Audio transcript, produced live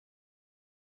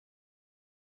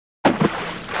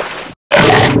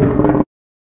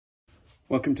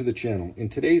Welcome to the channel. In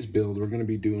today's build, we're going to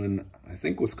be doing, I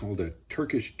think, what's called a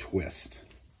Turkish twist.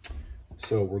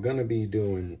 So we're going to be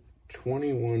doing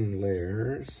 21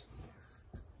 layers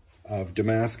of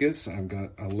Damascus. I've got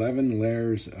 11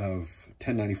 layers of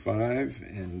 1095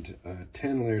 and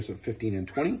 10 layers of 15 and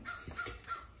 20.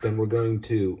 Then we're going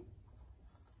to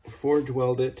forge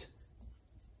weld it,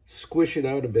 squish it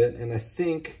out a bit, and I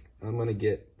think I'm going to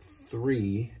get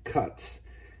 3 cuts.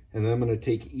 And then I'm going to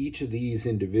take each of these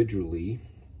individually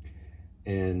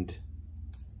and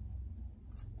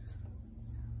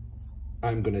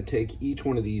I'm going to take each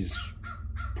one of these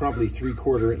probably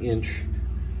 3/4 inch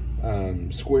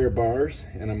square bars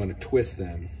and I'm going to twist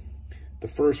them. The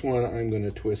first one I'm going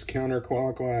to twist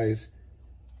counterclockwise,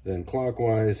 then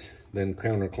clockwise, then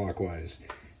counterclockwise.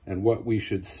 And what we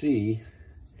should see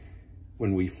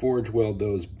when we forge weld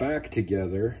those back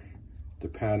together, the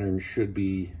pattern should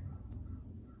be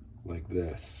like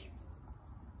this.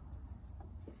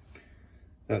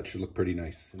 That should look pretty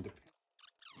nice.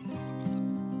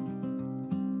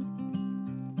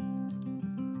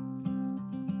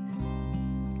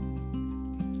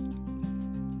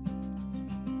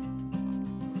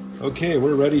 Okay,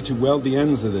 we're ready to weld the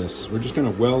ends of this. We're just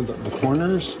going to weld the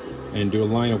corners and do a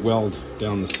line of weld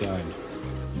down the side.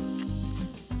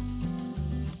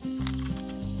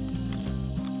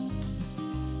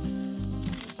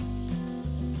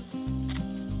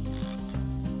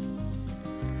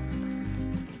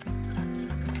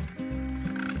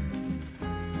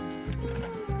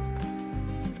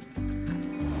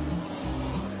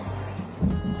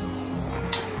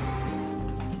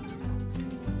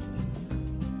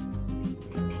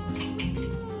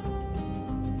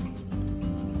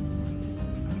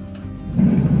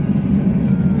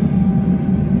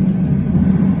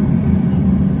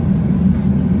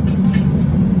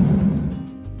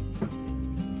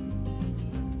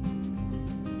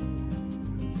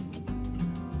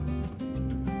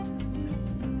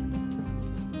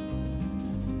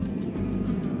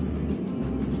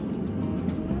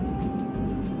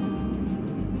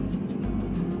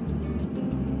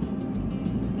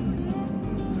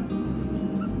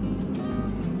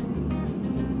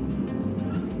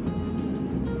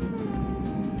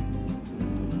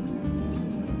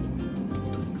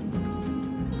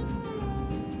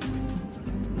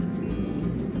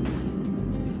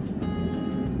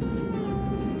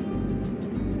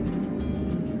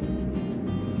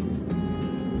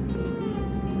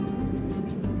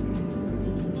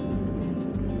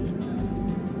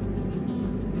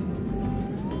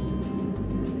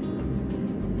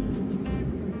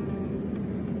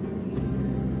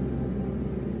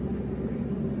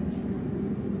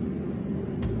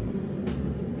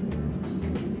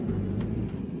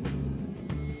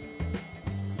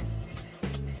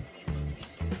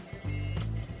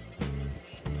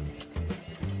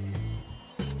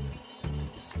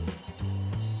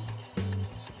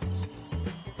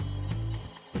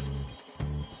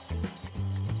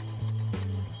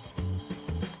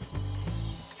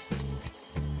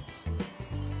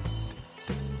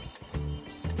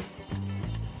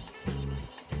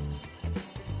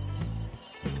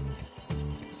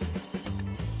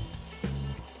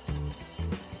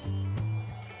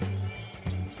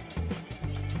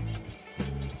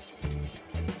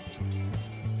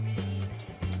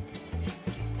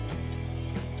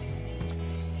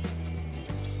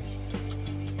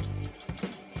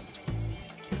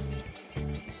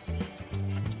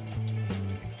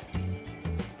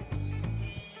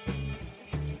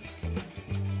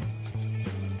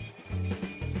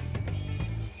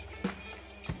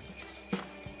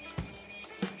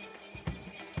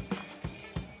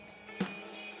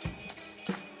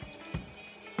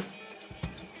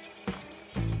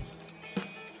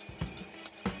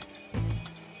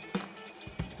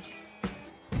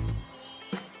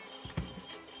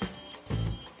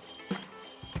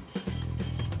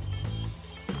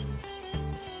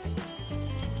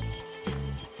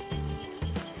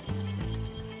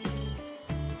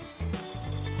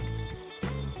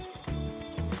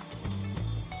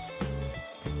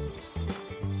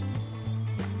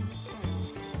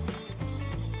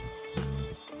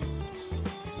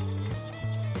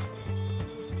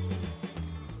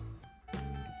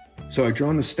 So I've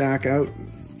drawn the stack out.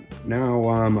 Now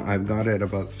I've got it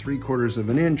about 3/4 of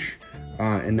an inch,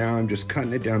 and now I'm just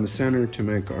cutting it down the center to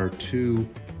make our two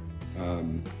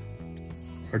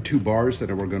bars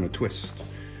that we're going to twist.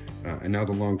 And now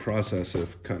the long process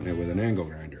of cutting it with an angle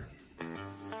grinder.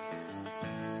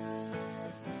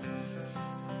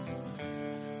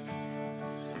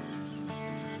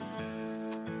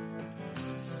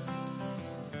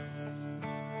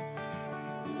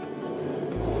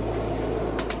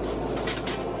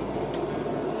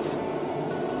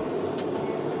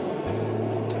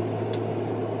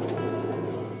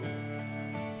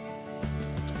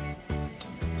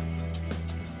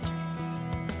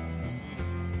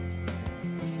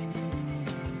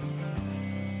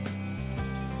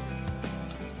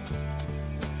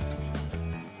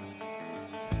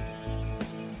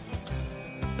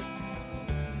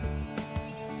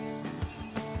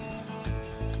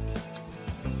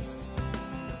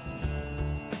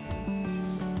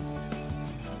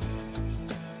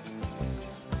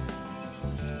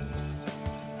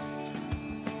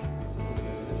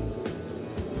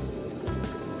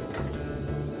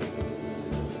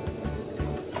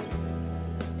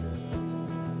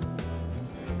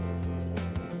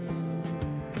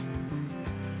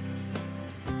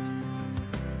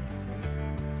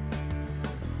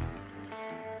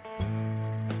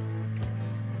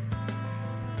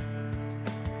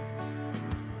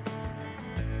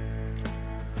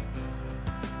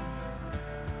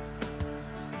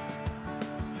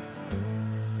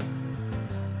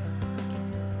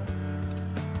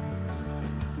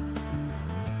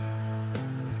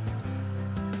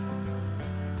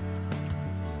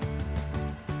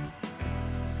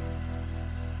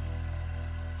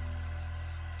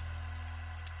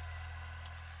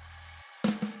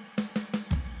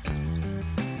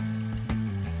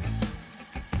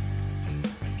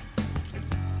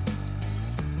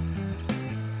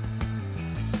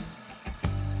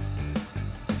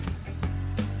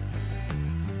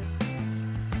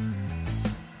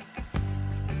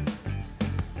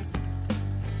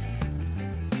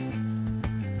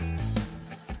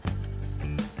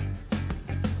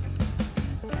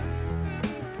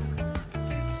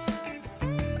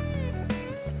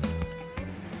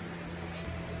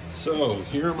 So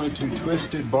here are my two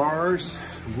twisted bars,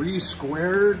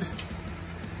 re-squared.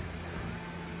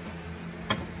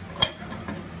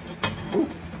 Ooh,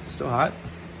 still hot.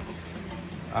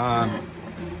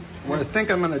 What I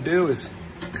think I'm gonna do is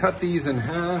cut these in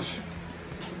half,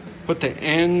 put the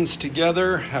ends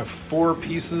together, have 4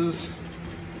 pieces,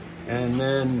 and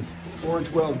then forge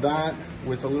weld that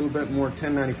with a little bit more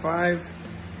 1095,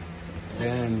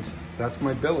 and that's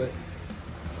my billet.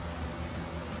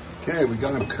 Okay, we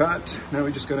got them cut. Now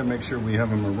we just gotta make sure we have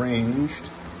them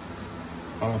arranged.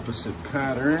 Opposite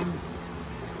pattern.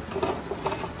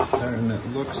 Pattern that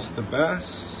looks the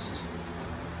best.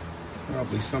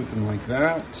 Probably something like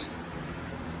that.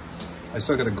 I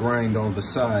still gotta grind all the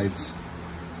sides,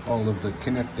 all of the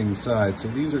connecting sides. So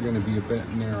these are gonna be a bit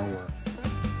narrower.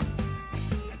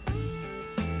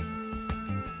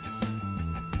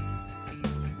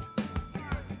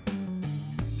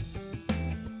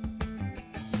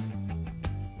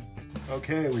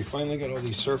 Okay, we finally got all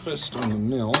these surfaced on the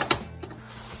mill.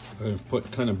 I've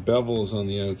put kind of bevels on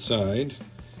the outside,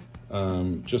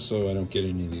 just so I don't get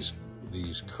any of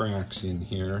these cracks in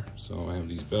here. So I have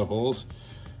these bevels.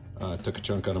 Took a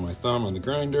chunk out of my thumb on the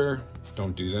grinder.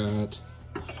 Don't do that.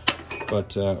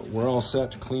 But we're all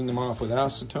set to clean them off with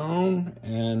acetone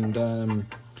and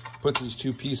put these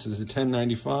 2 pieces of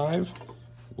 1095,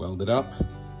 weld it up,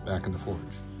 back in the forge.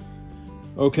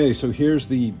 Okay, so here's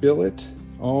the billet,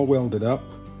 all welded up.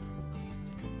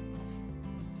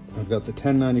 I've got the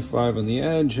 1095 on the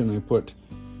edge, and I put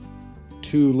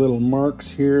 2 little marks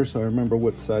here so I remember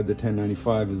what side the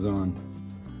 1095 is on,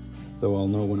 so I'll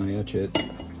know when I etch it.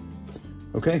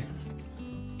 Okay,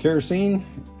 kerosene,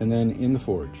 and then in the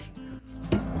forge.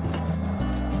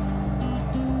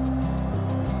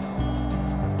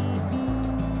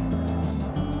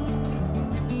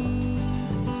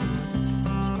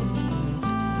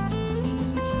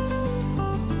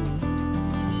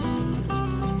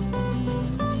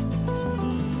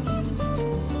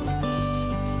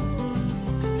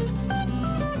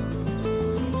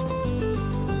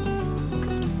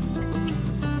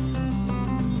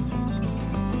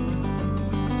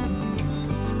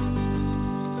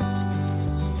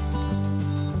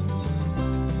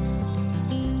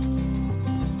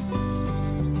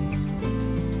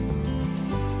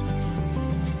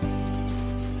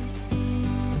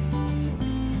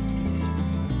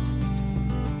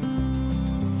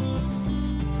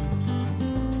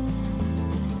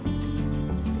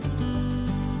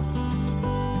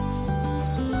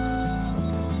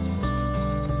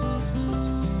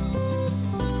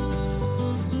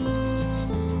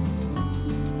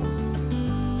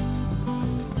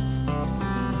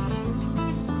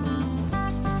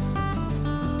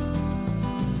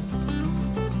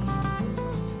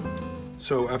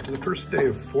 So after the first day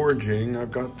of forging,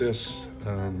 I've got this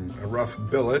a rough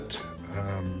billet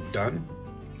done.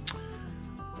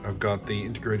 I've got the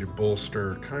integrated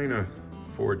bolster kind of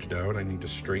forged out. I need to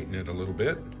straighten it a little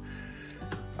bit.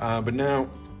 But now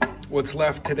what's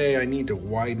left today, I need to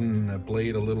widen the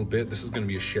blade a little bit. This is going to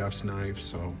be a chef's knife,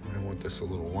 so I want this a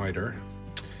little wider.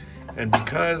 And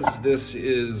because this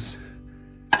is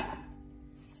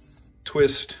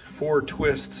 4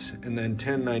 twists and then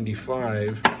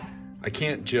 1095, I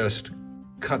can't just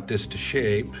cut this to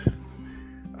shape.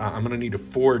 I'm gonna need to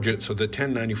forge it so the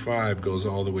 1095 goes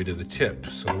all the way to the tip.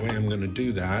 So the way I'm gonna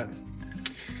do that,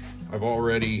 I've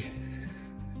already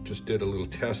just did a little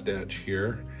test etch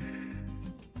here.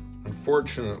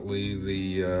 Unfortunately,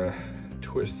 the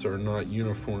twists are not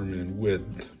uniform in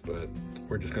width, but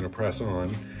we're just gonna press on.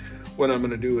 What I'm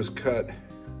gonna do is cut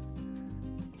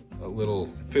a little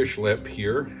fish lip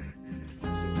here.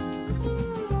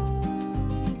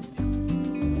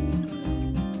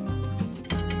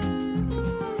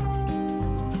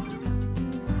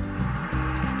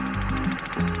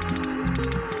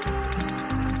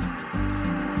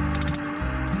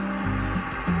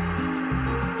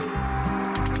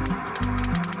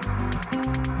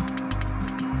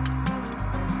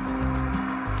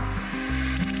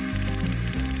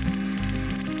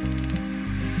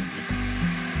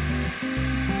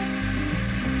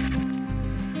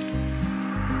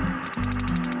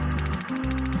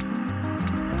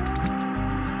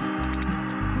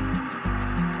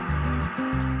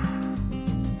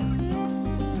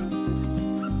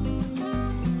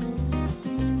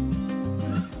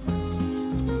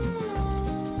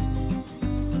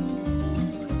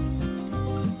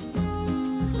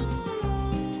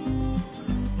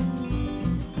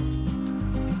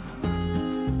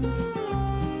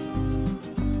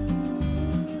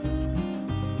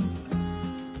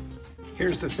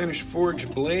 Here's the finished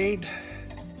forged blade.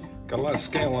 Got a lot of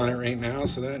scale on it right now,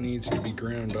 so that needs to be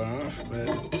ground off, but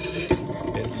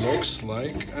it looks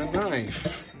like a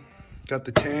knife. Got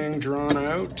the tang drawn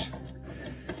out.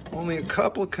 Only a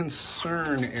couple of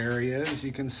concern areas.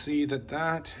 You can see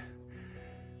that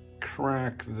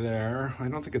crack there, I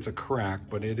don't think it's a crack,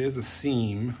 but it is a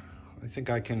seam. I think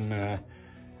I can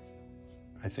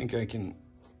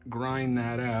grind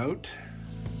that out.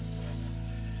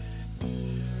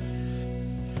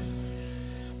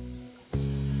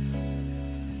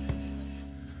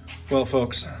 Well,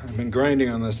 folks, I've been grinding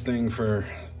on this thing for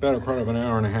the better part of an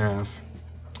hour and a half.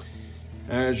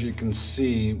 As you can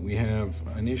see, we have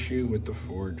an issue with the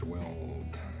forge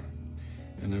weld.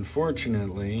 And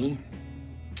unfortunately,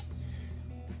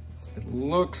 it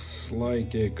looks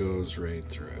like it goes right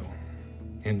through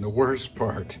in the worst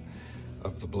part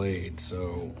of the blade.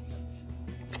 So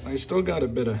I still got a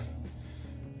bit of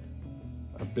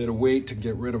weight to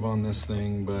get rid of on this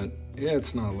thing, but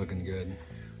it's not looking good.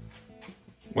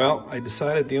 Well, I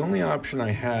decided the only option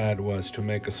I had was to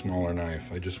make a smaller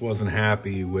knife. I just wasn't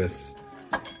happy with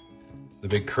the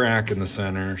big crack in the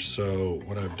center, so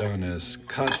what I've done is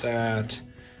cut that.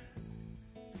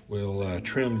 We'll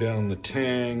trim down the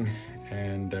tang,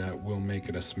 and we'll make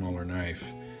it a smaller knife.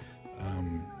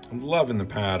 I'm loving the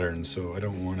pattern, so I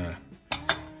don't want to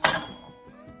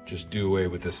just do away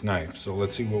with this knife. So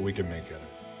let's see what we can make of it.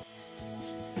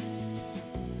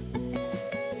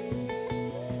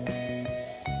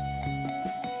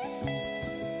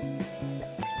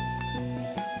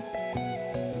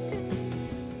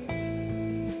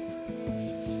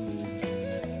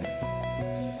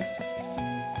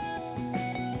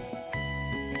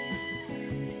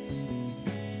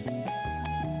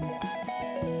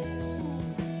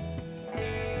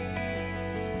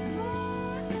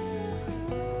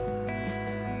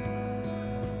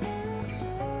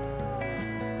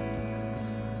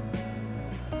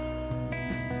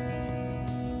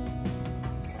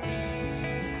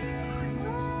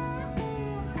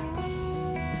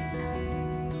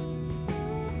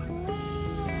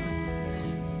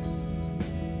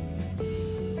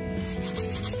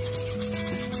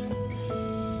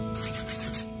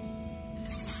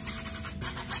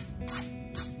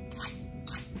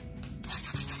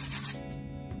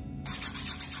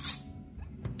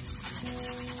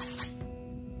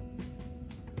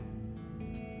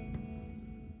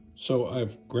 So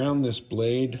I've ground this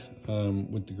blade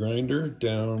with the grinder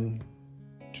down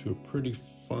to a pretty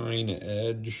fine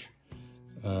edge.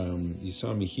 You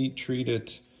saw me heat treat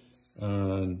it.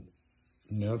 Now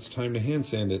it's time to hand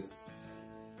sand it.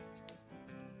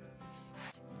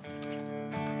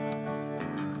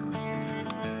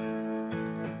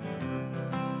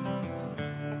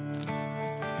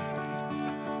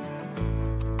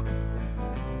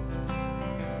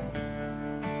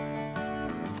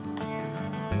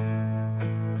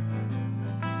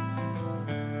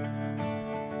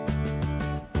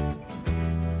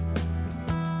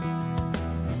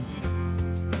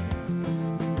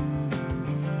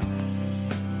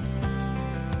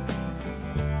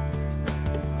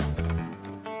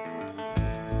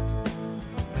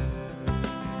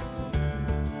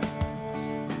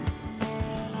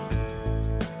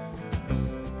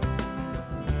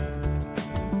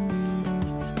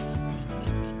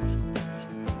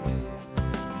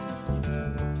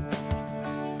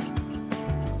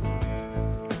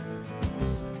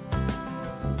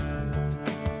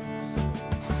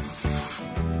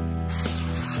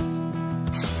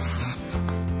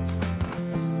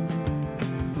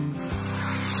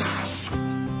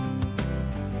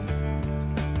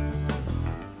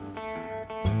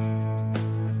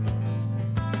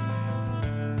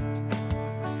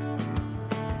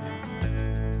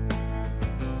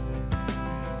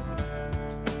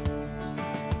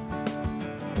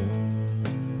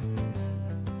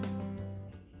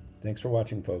 Thanks for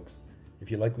watching, folks.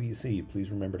 If you like what you see,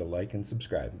 please remember to like and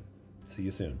subscribe. See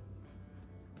you soon.